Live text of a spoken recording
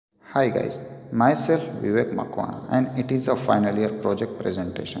Hi guys, myself Vivek Makwana and it is a final year project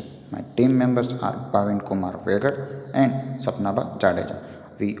presentation. My team members are Bhavinkumar Vegad and Sapnaba Jadeja.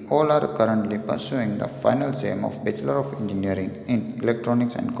 We all are currently pursuing the final SEM of Bachelor of Engineering in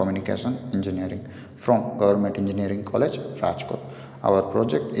Electronics and Communication Engineering from Government Engineering College, Rajkot. Our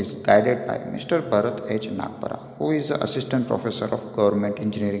project is guided by Mr. Bharat H. Nagapara, who is the Assistant Professor of Government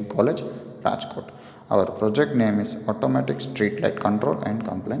Engineering College, Rajkot. Our project name is Automatic Streetlight Control and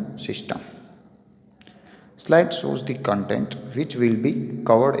Compliance System. Slide shows the content which will be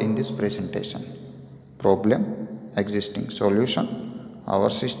covered in this presentation. Problem, existing solution, our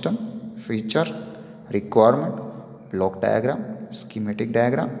system, feature, requirement, block diagram, schematic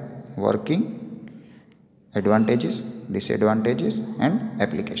diagram, working, advantages, disadvantages and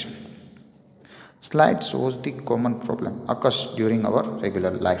application. Slide shows the common problem occurs during our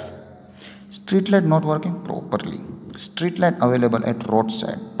regular life. Street light not working properly. Street light available at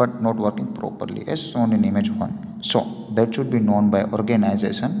roadside but not working properly as shown in image 1. So that should be known by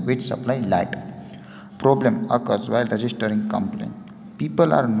organization which supply light. Problem occurs while registering complaint.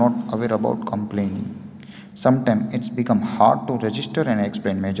 People are not aware about complaining. Sometimes it's become hard to register and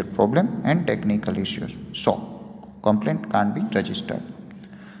explain major problem and technical issues. So complaint can't be registered.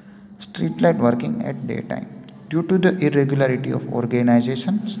 Streetlight working at daytime. Due to the irregularity of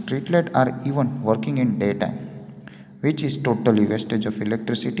organization, streetlights are even working in daytime, which is totally wastage of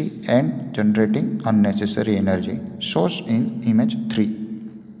electricity and generating unnecessary energy. Shows in image 3.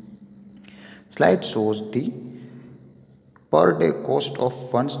 Slide shows the per day cost of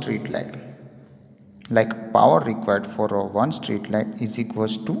one streetlight. Like power required for a one streetlight is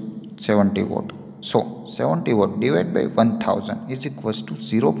equals to 70 watt. So 70 watt divided by 1000 is equals to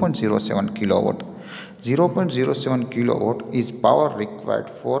 0.07 kilowatt. 0.07 kilowatt is power required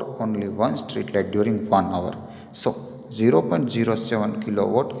for only one streetlight during 1 hour. So 0.07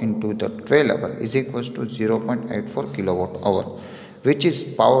 kilowatt into the 12 hour is equals to 0.84 kilowatt hour, which is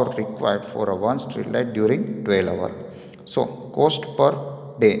power required for a one streetlight during 12 hour. So cost per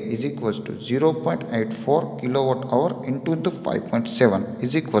day is equals to 0.84 kilowatt hour into the 5.7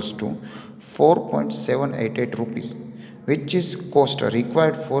 is equals to 4.788 rupees, which is cost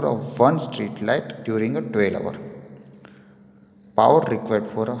required for a one street light during a 12 hour. Power required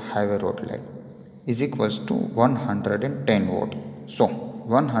for a highway road light is equals to 110 watt. So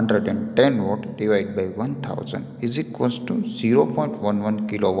 110 watt divided by 1000 is equals to 0.11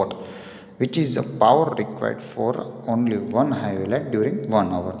 kilowatt, which is the power required for only one highway light during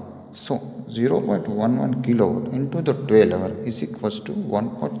 1 hour. So 0.11 kilowatt into the 12 hour is equals to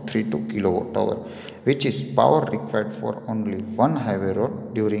 1.32 kilowatt hour, which is power required for only one highway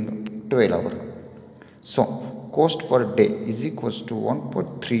road during 12 hour. So cost per day is equals to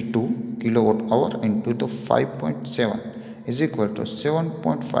 1.32 kilowatt hour into the 5.7 is equal to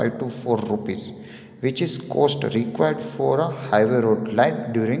 7.524 rupees, which is cost required for a highway road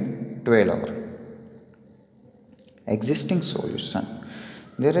light during 12 hour. Existing solution.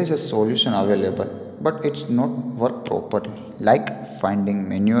 There is a solution available, but it's not work properly, like finding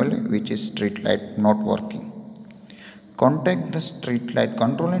manually which is street light not working. Contact the street light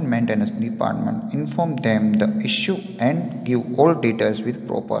control and maintenance department, inform them the issue and give all details with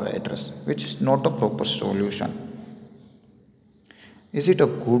proper address, which is not a proper solution. Is it a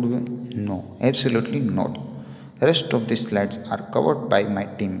good way? No, absolutely not. Rest of the slides are covered by my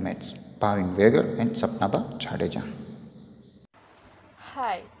teammates Bhavin Vegad and Sapnaba Jadeja.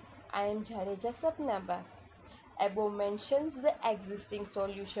 Hi, I am Jadeja Sapnaba. Above mentions the existing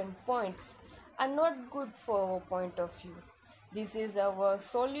solution points are not good for our point of view. This is our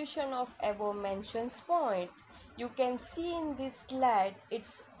solution of above mentions point. You can see in this slide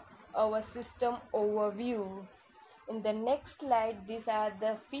it's our system overview. In the next slide, these are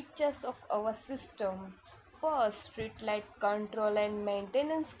the features of our system. First, street light control and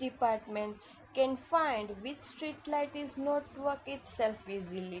maintenance department can find which street light is not work itself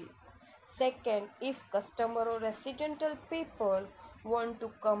easily. Second, if customer or residential people want to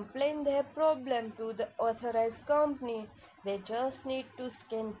complain their problem to the authorized company, they just need to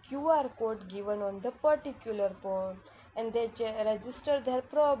scan QR code given on the particular pole and they register their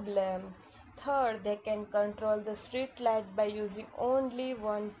problem. Third, they can control the street light by using only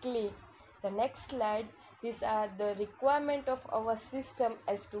one click. The next slide, these are the requirement of our system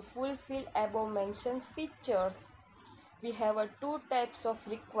as to fulfill above mentioned features. We have two types of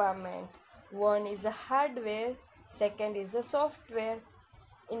requirement. One is a hardware, second is a software.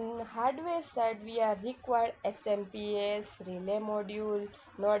 In hardware side, we are required SMPS, relay module,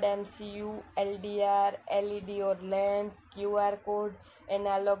 node MCU, LDR, LED or lamp, QR code,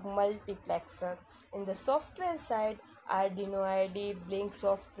 analog multiplexer. In the software side, Arduino ID, Blink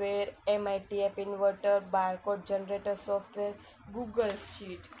software, MIT app inverter, barcode generator software, Google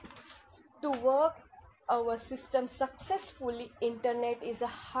Sheet. To work our system successfully, internet is a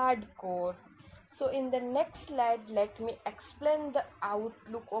hardcore. So in the next slide, let me explain the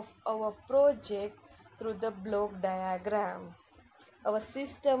outlook of our project through the block diagram. Our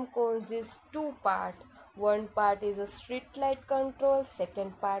system consists two parts. One part is a street light control,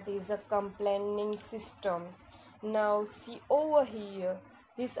 second part is a complaining system. Now see over here,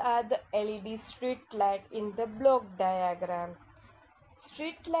 these are the LED street light in the block diagram.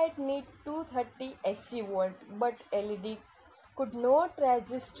 Street light need 230 AC volt, but LED could not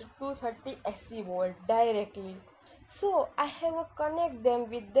resist 230 AC volt directly. So I have to connect them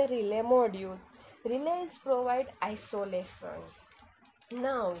with the relay module. Relays provide isolation.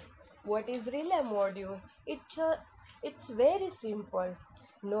 Now, what is relay module? It's very simple.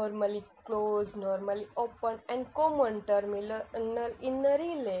 Normally closed, normally open, and common terminal in a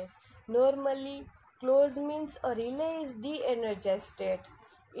relay. Normally closed means a relay is de-energized state.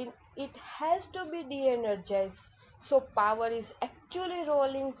 It has to be de-energized. So power is actually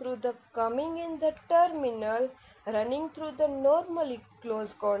rolling through the coming in the terminal, running through the normally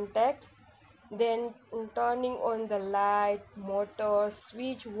closed contact, then turning on the light, motor,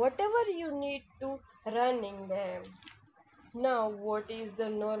 switch, whatever you need to running them. Now what is the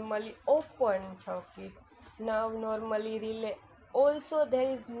normally open circuit? Now normally relay, also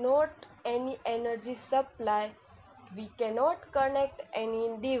there is not any energy supply, we cannot connect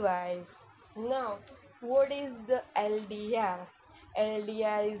any device. Now what is the LDR?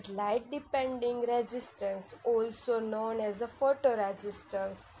 LDR is light depending resistance, also known as a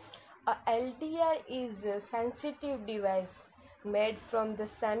photoresistance. A LDR is a sensitive device made from the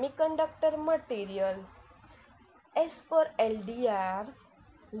semiconductor material. As per LDR,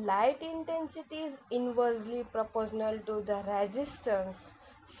 light intensity is inversely proportional to the resistance.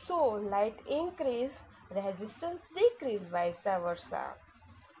 So light increase, resistance decrease, vice versa.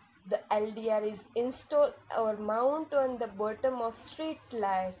 The LDR is installed or mounted on the bottom of street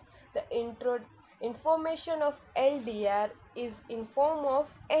light. The information of LDR is in form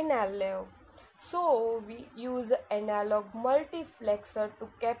of analog. So we use analog multiplexer to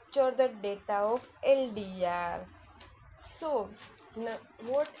capture the data of LDR. So now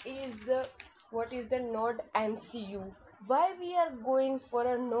what is the node MCU? Why we are going for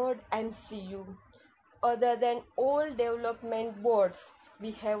a node MCU? Other than all development boards,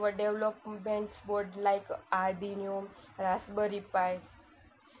 we have a development board like Arduino, Raspberry Pi.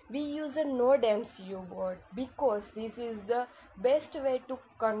 We use a node MCU board because this is the best way to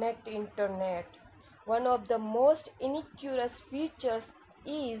connect internet. One of the most innocuous features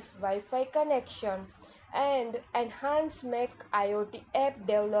is Wi-Fi connection and enhance make IoT app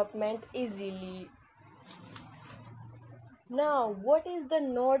development easily. Now what is the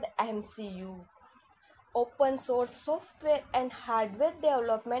node MCU? Open source software and hardware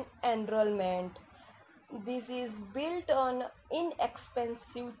development enrollment. This is built on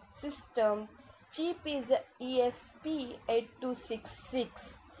inexpensive system. Chip is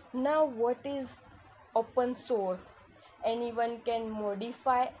ESP8266. Now what is open source? Anyone can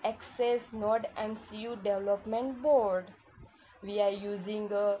modify, access node MCU development board. We are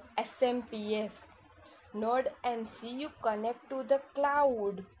using a SMPS. Node MCU connect to the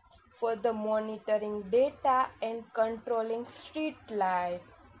cloud for the monitoring data and controlling street light.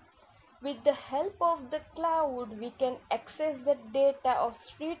 With the help of the cloud, we can access the data of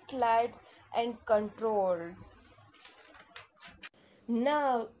street light and control.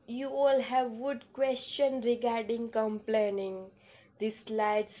 Now you all have good question regarding complaining. These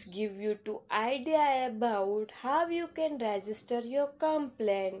slides give you two idea about how you can register your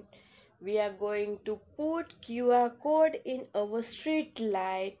complaint. We are going to put QR code in our street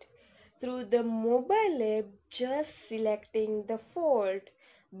light. Through the mobile app, just selecting the fault.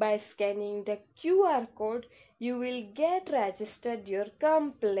 By scanning the QR code, you will get registered your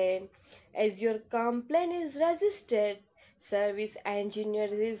complaint. As your complaint is registered, service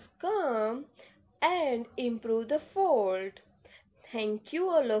engineers come and improve the fault. Thank you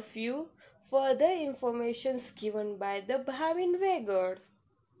all of you for the informations given by the Vegad.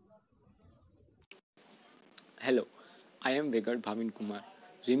 Hello, I am Vegad Bhavinkumar.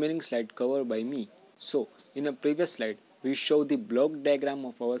 Remaining slide covered by me. So, in a previous slide, we show the block diagram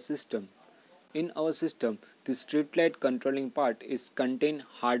of our system. In our system, the streetlight controlling part is contain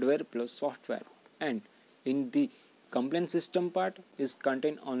hardware plus software, and in the complaint system part is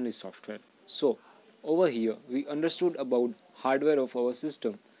contain only software. So over here we understood about hardware of our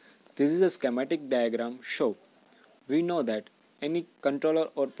system. This is a schematic diagram show. We know that any controller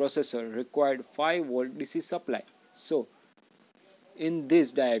or processor required 5 volt DC supply. So in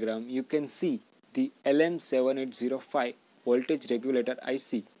this diagram you can see the LM7805 voltage regulator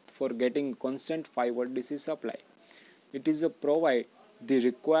IC for getting constant 5 volt DC supply. It is a provide the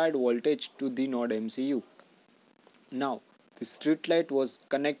required voltage to the node MCU. Now the street light was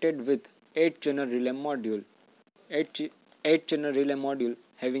connected with 8 channel relay module. 8 channel relay module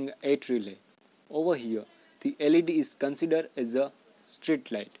having 8 relay. Over here the LED is considered as a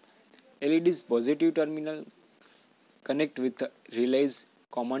street light. LED's positive terminal connect with the relay's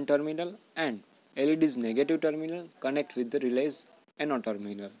common terminal and LED's negative terminal connect with the relay's anode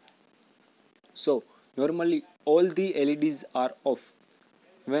terminal. So normally all the LEDs are off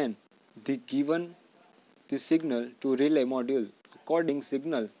when the given the signal to relay module according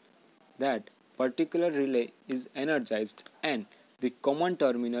signal that particular relay is energized and the common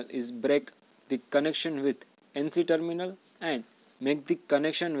terminal is break the connection with NC terminal and make the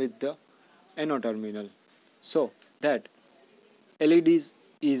connection with the anode terminal so that LEDs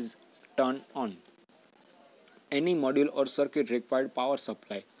is turned on. Any module or circuit required power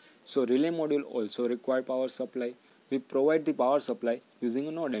supply. So relay module also require power supply. We provide the power supply using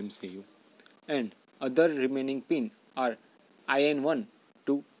a node MCU. And other remaining pin are IN1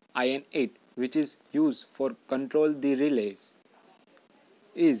 to IN8 which is used for control the relays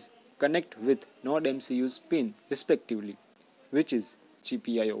is connect with node MCU's pin respectively which is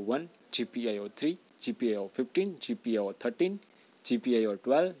GPIO1, GPIO3, GPIO15, GPIO13,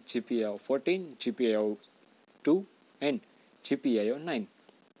 GPIO12, GPIO14, GPIO2 and GPIO9.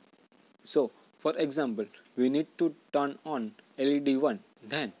 So for example we need to turn on LED1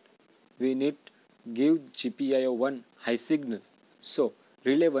 then we need give GPIO1 high signal. So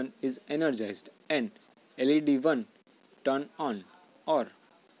relay 1 is energized and LED1 turn on or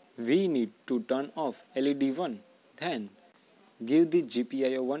we need to turn off LED1 then give the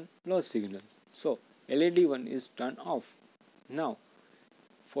GPIO1 low signal. So LED1 is turned off. Now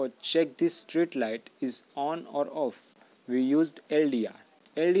for check this street light is on or off we used LDR.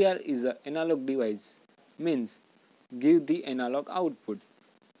 LDR is an analog device means give the analog output.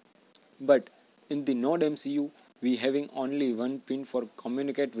 But in the node MCU we having only one pin for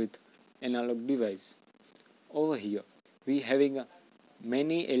communicate with analog device. Over here we having a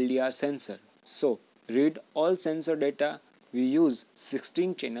many LDR sensor. So read all sensor data we use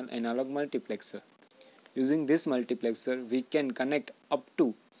 16 channel analog multiplexer. Using this multiplexer we can connect up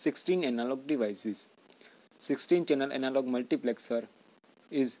to 16 analog devices. 16 channel analog multiplexer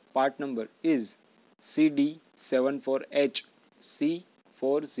is part number is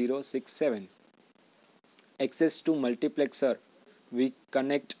CD74HC4067. Access to multiplexer we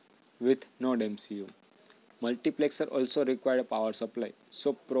connect with node MCU. Multiplexer also require a power supply,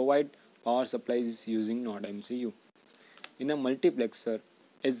 so provide power supplies using node MCU. In a multiplexer,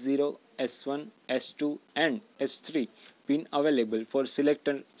 S0, S1, S2 and S3 pin available for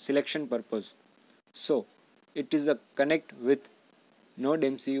selection purpose. So it is a connect with node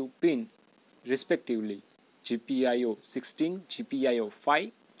MCU pin respectively GPIO 16, GPIO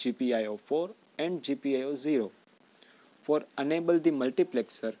 5, GPIO 4 and GPIO 0. For enable the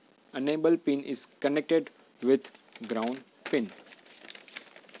multiplexer, enable pin is connected with ground pin.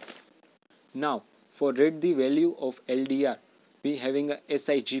 Now for read the value of LDR we having a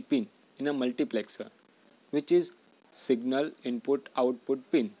SIG pin in a multiplexer which is signal input output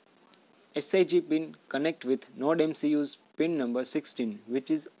pin. SIG pin connect with node MCU's pin number 16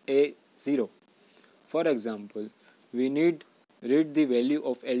 which is A0. For example, we need read the value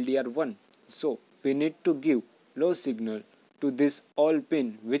of LDR1, so we need to give low signal to this all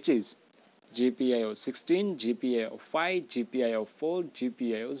pin which is GPIO 16, GPIO 5, GPIO 4,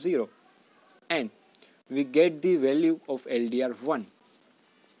 GPIO 0 and we get the value of LDR1.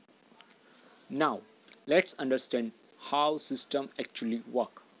 Now let's understand how system actually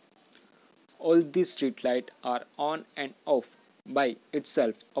work. All these street lights are on and off by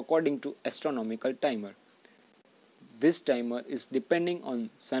itself according to astronomical timer. This timer is depending on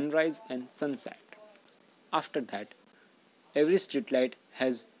sunrise and sunset. After that, every street light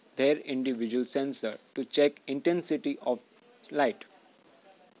has their individual sensor to check intensity of light.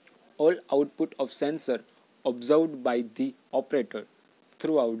 All output of sensor observed by the operator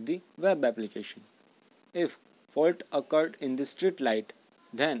throughout the web application. If fault occurred in the street light,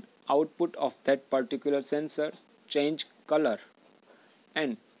 then output of that particular sensor change color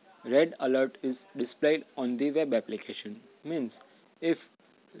and red alert is displayed on the web application. Means if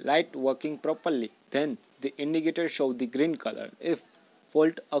light working properly, then the indicator show the green color. If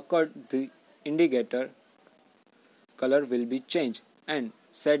fault occurred, the indicator color will be changed and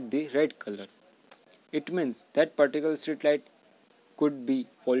set the red color. It means that particular street light could be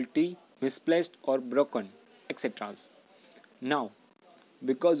faulty, misplaced or broken, etc. Now,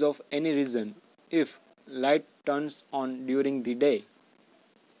 because of any reason, if light turns on during the day,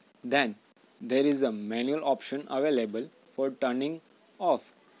 then there is a manual option available for turning off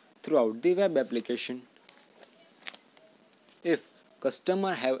throughout the web application. If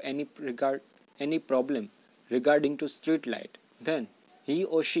customer have any problem regarding to street light, then he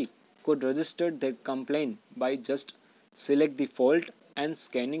or she could register their complaint by just select the fault and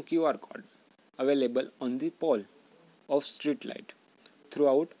scanning QR code available on the pole of street light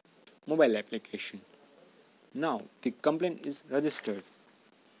throughout mobile application. Now the complaint is registered.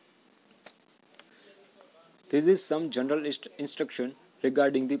 This is some general instruction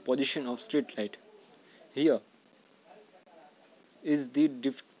regarding the position of street light. Here is the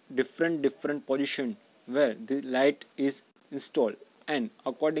different position where the light is installed, and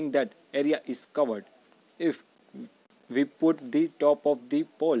according that area is covered. If we put the top of the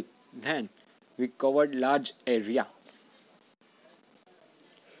pole, then we covered large area.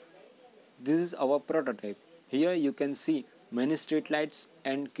 This is our prototype. Here you can see many street lights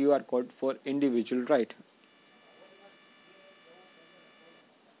and QR code for individual light.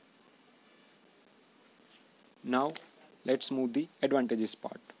 Now let's move the advantages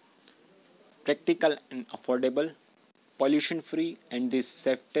part. Practical and affordable, pollution free and the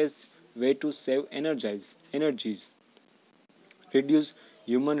safest way to save energies. Reduce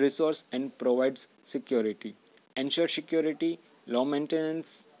human resource and provides security. Ensure security, low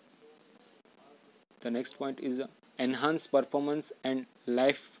maintenance. The next point is enhance performance and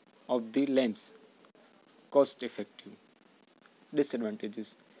life of the lamps. Cost effective.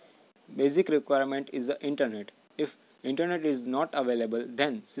 Disadvantages. Basic requirement is the internet. If internet is not available,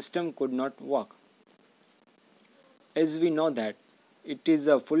 then system could not work. As we know that it is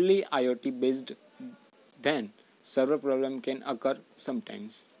a fully IoT based, then server problem can occur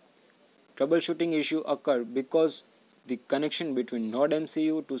sometimes. Troubleshooting issue occur because the connection between node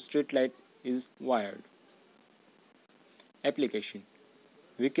MCU to street light is wired. Application.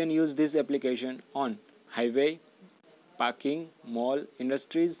 We can use this application on highway, parking, mall,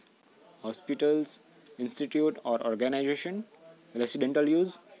 industries, hospitals, institute or organization, residential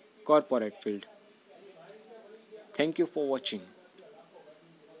use, corporate field. Thank you for watching.